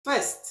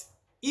First,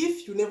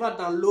 if you never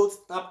download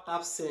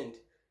tap send,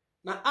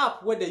 na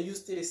app where they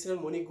use to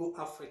send money go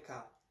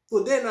Africa.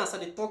 Today now as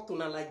I talk to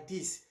now like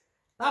this,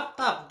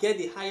 tap get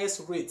the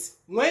highest rate.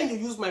 When you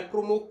use my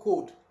promo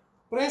code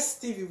press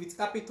TV with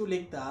capital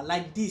letter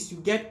like this, you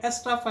get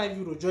extra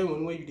 €5 join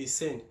money when you dey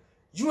send.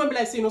 You remember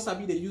like say you know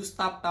sabi they use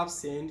tap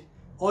send,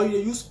 or you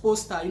use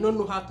poster, you don't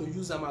know how to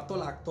use them at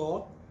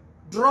all.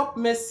 Drop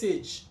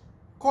message,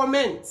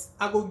 comment,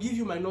 I go give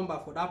you my number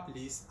for that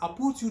place. I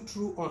put you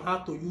through on how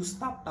to use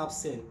tap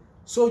send,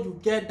 so you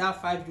get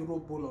that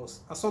 €5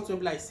 bonus. And something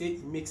like say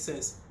it makes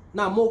sense.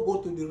 Now more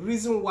go to the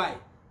reason why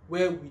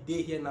where we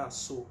dey here now.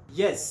 So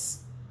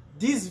yes,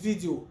 this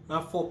video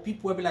now for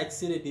people who be like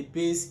say that they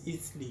base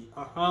Italy,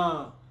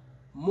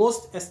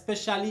 most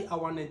especially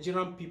our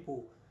Nigerian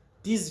people.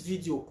 This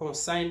video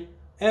concern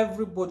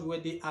everybody where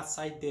they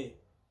outside there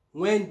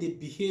when they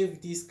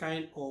behave this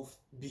kind of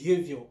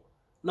behavior.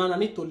 Now I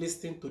need to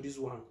listen to this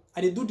one.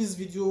 I did do this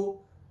video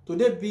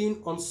today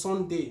being on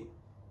Sunday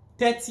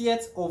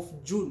 30th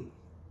of June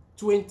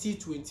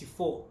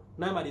 2024.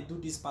 Now I do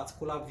this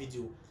particular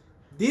video.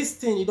 This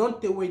thing, you don't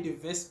take away the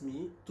invest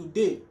me.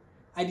 Today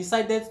I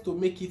decided to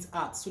make it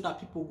art so that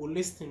people go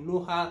listen,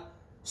 know how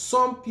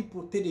some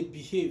people take they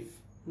behave.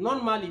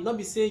 Normally, not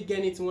be say get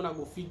anything when I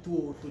go fit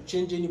do to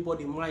change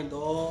anybody mind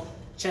or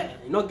change.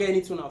 Not get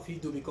anything I fit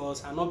do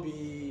because I not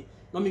me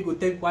go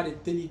take what they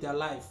tell you their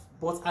life.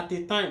 But at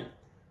the time,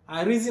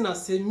 I reason and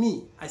say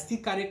me, I still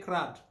carry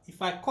crowd.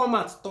 If I come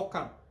out talk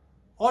am,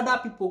 other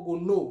people go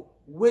know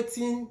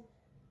waiting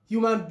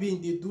human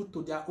being they do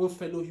to their own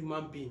fellow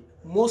human being.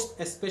 Most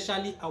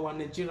especially our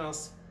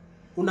Nigerians.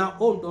 Una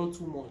own done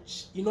too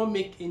much. It don't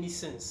make any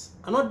sense.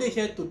 I'm not there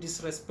here to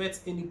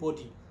disrespect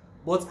anybody,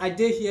 but I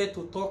dey here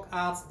to talk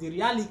out the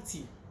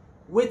reality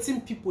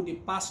waiting people they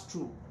pass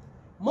through.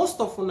 Most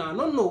of una, I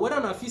don't know whether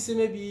una feel say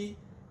maybe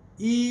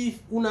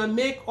if una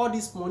make all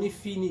this money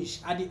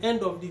finish at the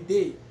end of the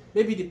day,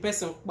 maybe the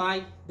person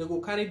buy, they go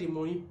carry the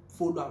money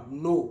for them.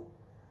 No.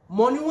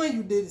 Money when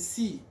you did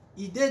see,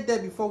 it dey there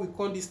before we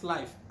come this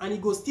life, and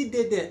it go still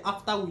dey there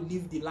after we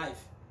live the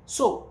life.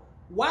 So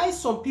why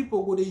some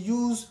people go they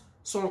use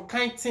some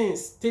kind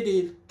things till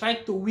they try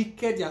to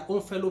wicked their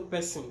own fellow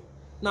person?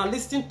 Now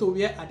listen to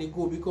where I dey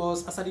go,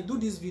 because as I do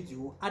this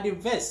video, I dey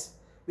vex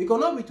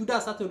because not be today I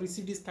start to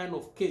receive this kind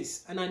of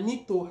case, and I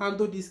need to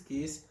handle this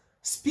case,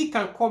 speak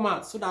and come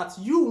out, so that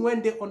you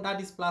when they under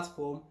this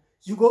platform,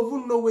 you go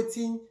even know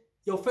wetin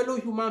your fellow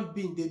human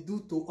being they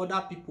do to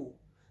other people.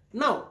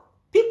 Now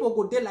people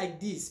go there like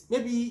this,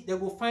 maybe they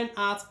go find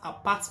out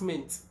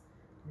apartment,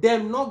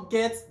 them not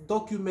get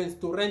documents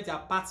to rent the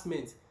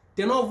apartment,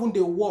 they not even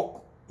they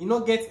work, you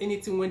not get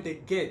anything when they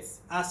get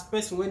as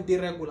person when they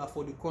regular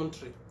for the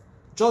country.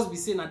 Just be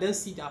saying, I then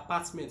see the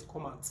apartment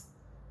come out.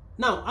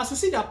 Now, as you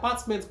see the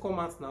apartment come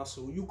out now,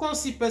 so you can't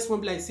see person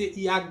when like say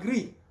he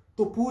agree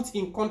to put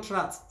in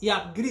contract, he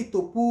agree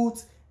to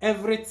put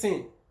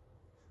everything.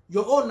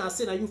 Your own now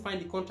say that you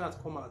find the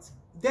contract come out.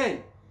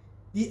 Then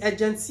the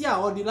agency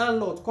or the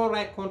landlord can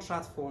write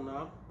contract for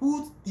now,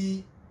 put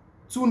the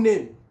two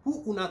name,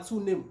 put una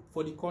two name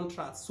for the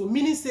contract. So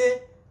meaning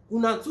say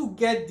una two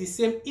get the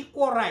same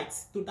equal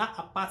rights to that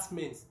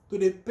apartment, to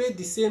they pay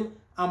the same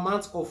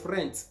amount of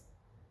rent.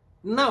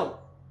 Now,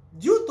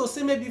 due to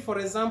say maybe for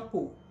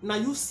example, now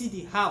you see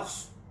the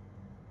house,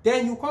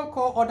 then you can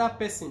call other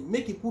person,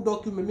 make it put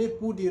document, make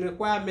put the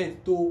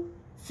requirement to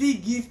fee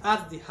give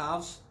us the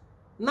house.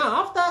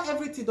 Now after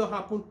everything don't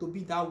happen to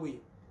be that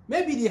way,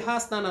 maybe the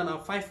house stand at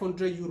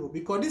 €500,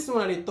 because this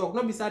one they talk,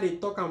 not beside they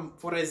talk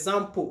for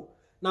example.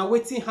 Now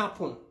waiting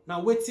happen,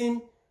 now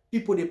waiting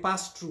people they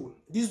pass through.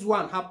 This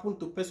one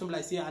happened to person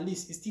like say at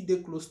least it's still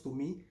there close to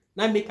me.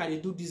 Now make I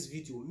do this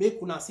video,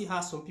 make una see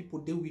how some people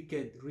they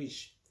wicked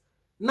rich.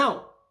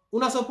 Now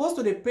una supposed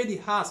to they pay the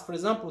house, for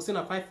example, say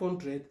na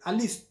 500, at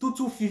least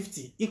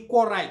 250,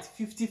 equal right,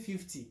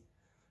 50-50.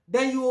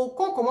 Then you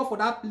come out for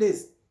that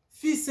place.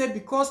 Fee say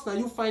because now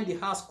you find the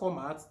house come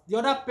out, the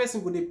other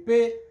person go they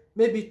pay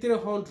maybe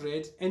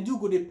 300 and you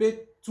go they pay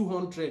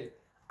 200,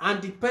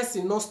 and the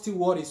person not still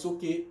worries.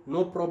 Okay,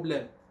 no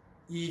problem.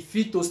 He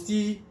fit to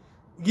still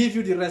give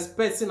you the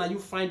respect, say now you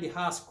find the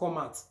house come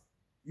out.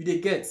 You they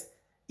get.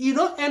 You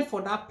don't end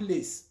for that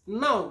place.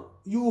 Now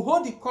you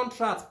hold the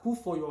contract put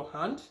for your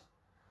hand.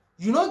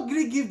 You not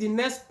give the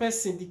next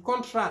person the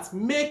contract,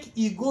 make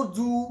he go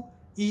do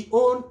he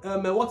own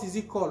what is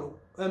it called,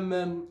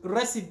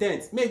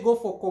 resident, may go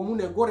for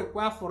commune, go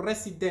require for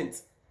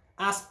resident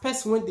as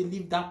person when they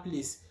leave that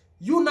place.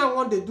 You now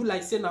want to do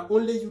like say now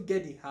only you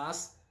get the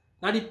house.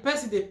 Now the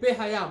person they pay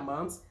higher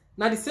amounts.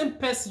 Now the same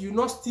person you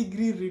not still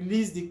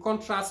release the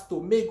contracts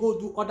to may go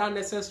do other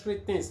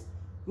necessary things.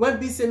 When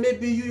be say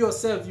maybe you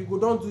yourself you go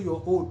don't do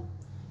your own.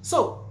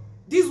 So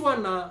this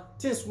one are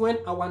things when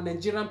our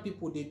Nigerian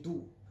people they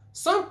do.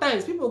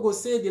 Sometimes people go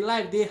say the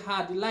life they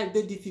hard, the life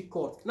they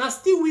difficult. Now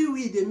still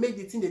we they make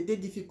the thing that they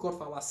difficult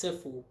for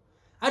ourselves.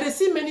 I they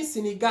see many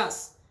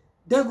Senegals,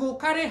 they go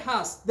carry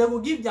house, they will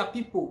give their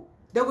people,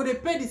 they will they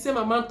pay the same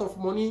amount of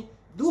money,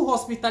 do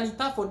hospitality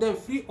for them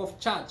free of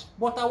charge.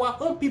 But our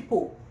own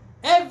people,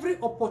 Every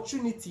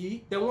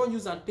opportunity they wan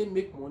use and take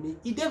make money,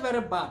 e dey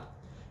very bad.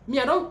 Me,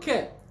 I don't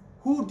care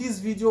who this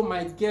video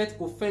might get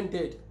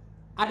offended.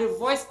 I dey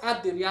voice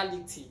out the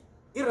reality,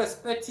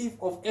 irrespective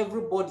of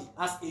everybody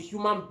as a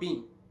human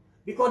being.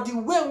 Because the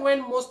way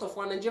when most of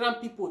our Nigerian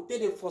people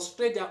take dey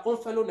frustrate their own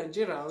fellow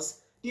Nigerians,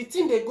 the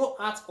thing dey go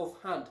out of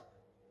hand.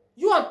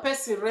 You and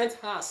person rent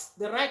house,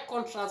 the right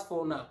contract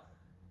for una.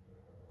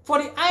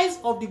 For the eyes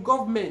of the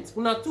government,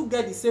 una two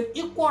get the same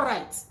equal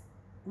rights.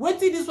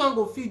 Wetin this one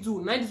go fit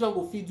do, na this one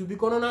go fit do,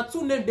 because una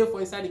two name dey for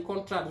inside the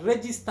contract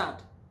registered.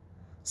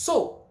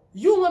 So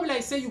you wan be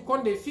like say you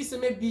come dey feel say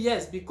maybe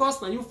yes,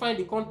 because na you find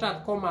the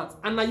contract come out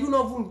and na you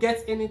no even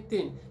get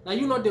anything, na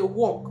you no dey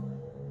work.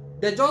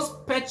 They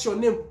just patch your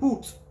name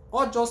put,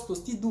 or just to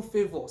still do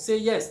favor. Say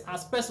yes,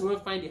 as person wey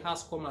find the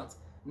house come out.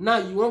 Now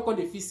you wan come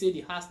dey feel say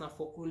the house na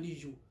for only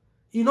you.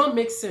 E no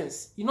make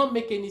sense. E no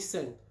make any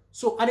sense.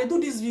 So I dey do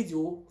this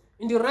video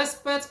in the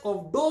respect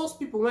of those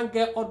people wey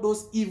get all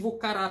those evil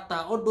character,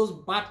 all those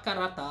bad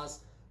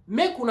characters.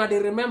 Make una dey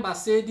remember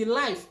say the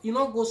life e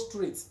no go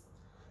straight.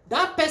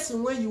 That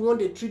person wey you wan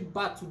dey treat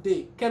bad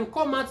today can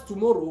come out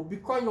tomorrow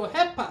become your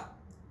helper.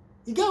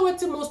 E get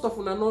wetin most of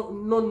una no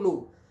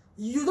know.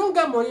 You don't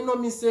get money no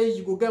mean say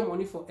you go get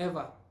money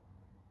forever.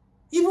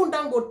 Even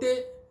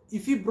Dangote,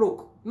 if he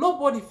broke,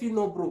 nobody feel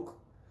no broke.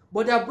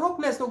 But their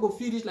brokenness no go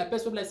feel rich like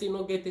person like say you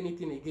no get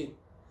anything again.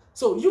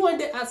 So you when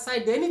they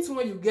outside there, anything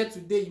when you get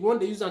today, you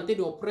want to use and take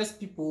the oppressed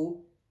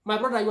people, my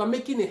brother, you are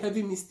making a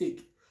heavy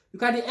mistake.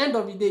 Because at the end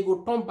of the day, it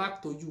go turn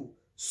back to you.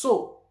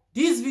 So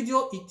this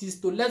video, it is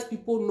to let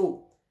people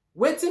know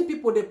waiting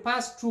people they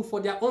pass through for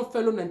their own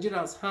fellow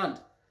Nigerians' hand.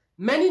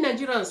 Many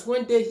Nigerians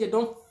when they here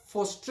don't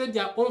frustrate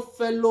their own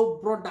fellow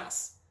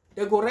brothers.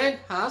 They go rent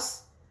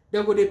house,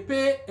 they go they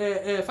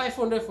pay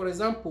 500 for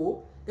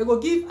example. They go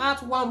give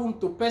out one room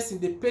to person,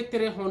 they pay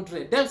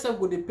 300. Themselves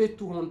go they pay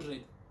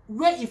 200.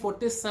 Where if it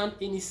take sound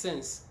any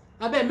sense?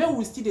 I bet maybe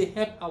we still they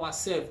help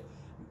ourselves.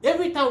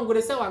 Every time we go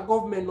to say our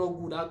government not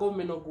good, our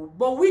government not good.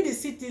 But we the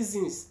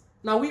citizens,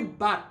 now we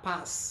bad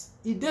pass.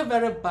 It dey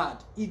very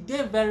bad. It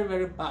dey very,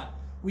 very bad.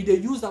 We they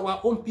use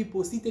our own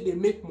people, still they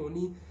make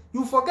money.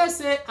 You forget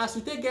say as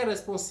you take get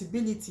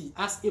responsibility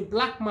as a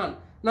black man,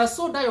 now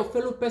so that your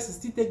fellow person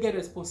still take get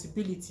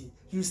responsibility.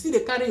 You see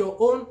they carry your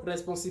own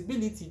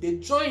responsibility, they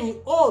join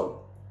your own.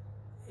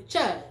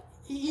 Child,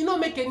 it not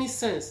make any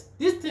sense.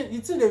 This thing,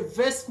 it they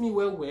vex me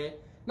well.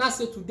 Now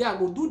say today I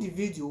go do the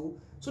video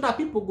so that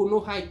people go know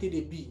how it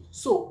they be.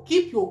 So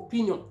keep your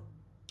opinion,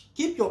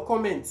 keep your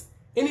comments,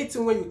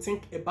 anything when you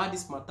think about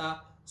this matter,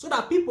 so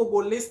that people go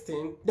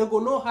listen, they go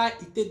know how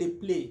it they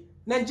play.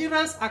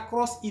 Nigerians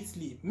across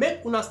Italy,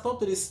 make una stop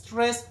to the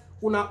stress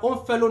una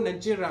own fellow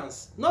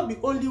Nigerians. Not be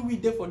only we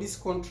there for this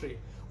country.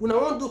 Una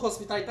want do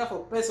hospitality for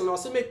person or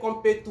say make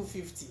come pay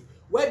 250.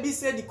 Where be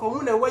say the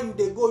commune where you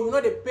they go, you know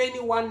they pay any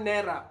 1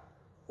 naira.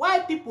 Why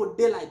people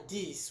dey like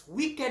this?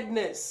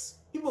 Wickedness.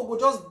 People go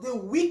just dey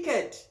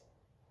wicked.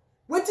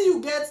 Wait till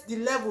you get the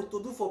level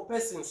to do for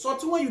person.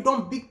 Something when you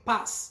don't big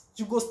pass,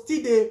 you go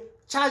still they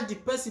charge the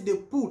person they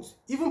put.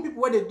 Even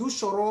people where they do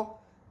shoro,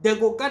 they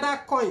go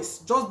gather coins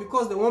just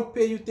because they won't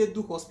pay you to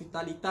do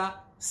hospitality.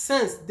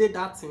 Sense they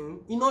that thing,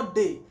 you know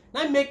they.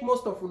 Now make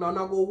most of you now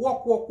go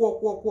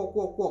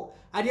walk.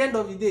 At the end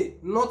of the day,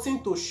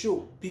 nothing to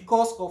show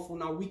because of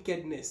una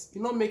wickedness.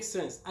 It not make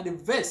sense. At the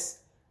verse,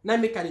 now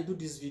make I do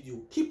this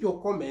video. Keep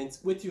your comments.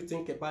 What you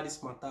think about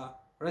this matter.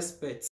 Respect.